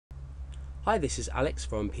Hi, this is Alex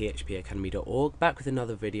from phpacademy.org, back with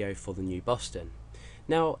another video for the new Boston.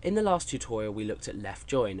 Now, in the last tutorial we looked at left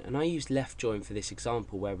join, and I used left join for this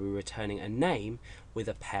example where we were returning a name with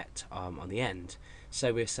a pet on the end.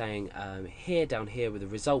 So we're saying down here where the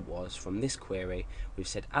result was from this query, we've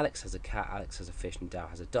said Alex has a cat, Alex has a fish, and Dale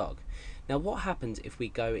has a dog. Now what happens if we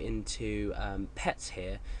go into pets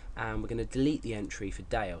here, and we're going to delete the entry for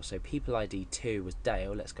Dale. So people ID 2 was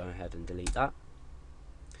Dale, let's go ahead and delete that.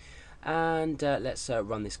 And let's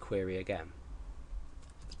run this query again.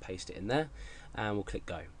 Let's paste it in there and we'll click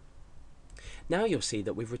go. Now you'll see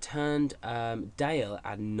that we've returned Dale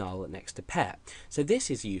and null next to pet. So this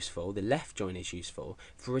is useful, the left join is useful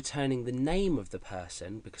for returning the name of the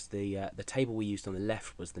person, because the table we used on the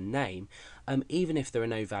left was the name, even if there are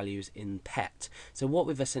no values in pet. So what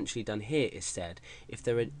we've essentially done here is said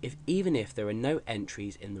even if there are no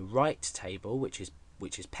entries in the right table, which is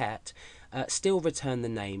pet, still return the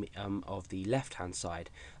name of the left hand side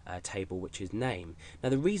table, which is name. Now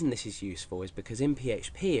the reason this is useful is because in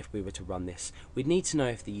PHP, if we were to run this, we'd need to know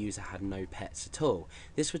if the user had no pets at all.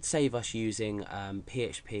 This would save us using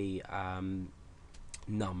PHP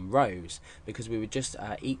num rows, because we would just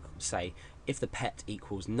say if the pet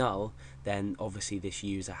equals null, then obviously this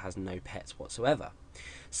user has no pets whatsoever.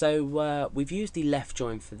 So we've used the left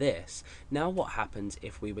join for this. Now what happens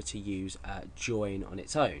if we were to use join on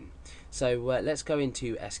its own? So let's go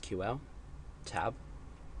into SQL tab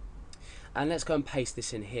and let's go and paste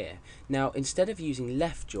this in here. Now instead of using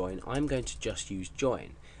left join, I'm going to just use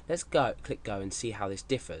join. Let's click go and see how this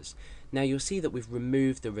differs. Now you'll see that we've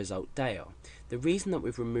removed the result Dale. The reason that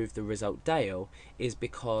we've removed the result Dale is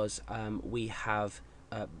because we're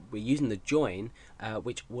using the join,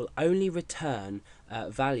 which will only return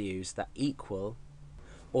values that equal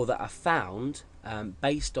or that are found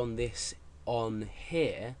based on this on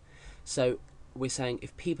here. So we're saying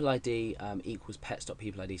if people ID equals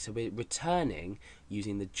pets.peopleid, so we're returning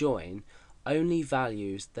using the join only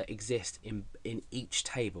values that exist in each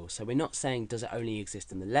table. So we're not saying does it only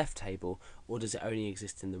exist in the left table or does it only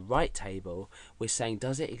exist in the right table. We're saying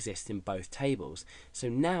does it exist in both tables. So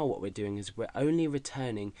now what we're doing is we're only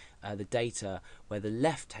returning the data where the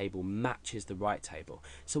left table matches the right table.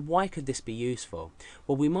 So why could this be useful?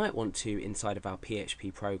 Well, we might want to, inside of our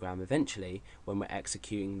PHP program eventually, when we're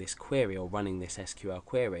executing this query or running this SQL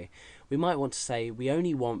query, we might want to say we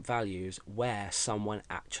only want values where someone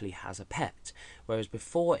actually has a pet. Whereas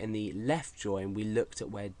before in the left join we looked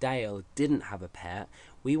at where Dale didn't have a pet.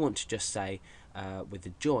 We want to just say with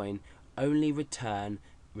the join only return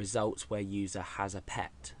results where user has a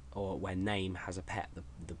pet, or where name has a pet,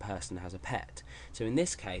 the person has a pet. So in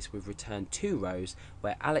this case we've returned two rows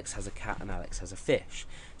where Alex has a cat and Alex has a fish.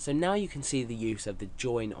 So now you can see the use of the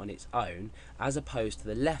join on its own as opposed to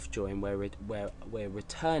the left join where we're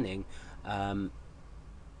returning a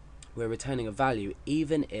value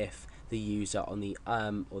even if the user on the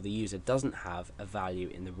or the user doesn't have a value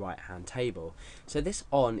in the right hand table. So this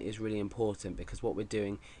on is really important because what we're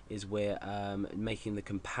doing is we're making the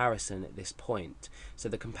comparison at this point. So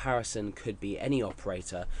the comparison could be any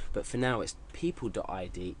operator, but for now it's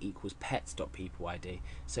people.id equals pets.peopleid.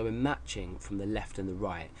 So we're matching from the left and the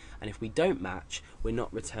right, and if we don't match, we're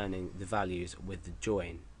not returning the values with the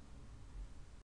join.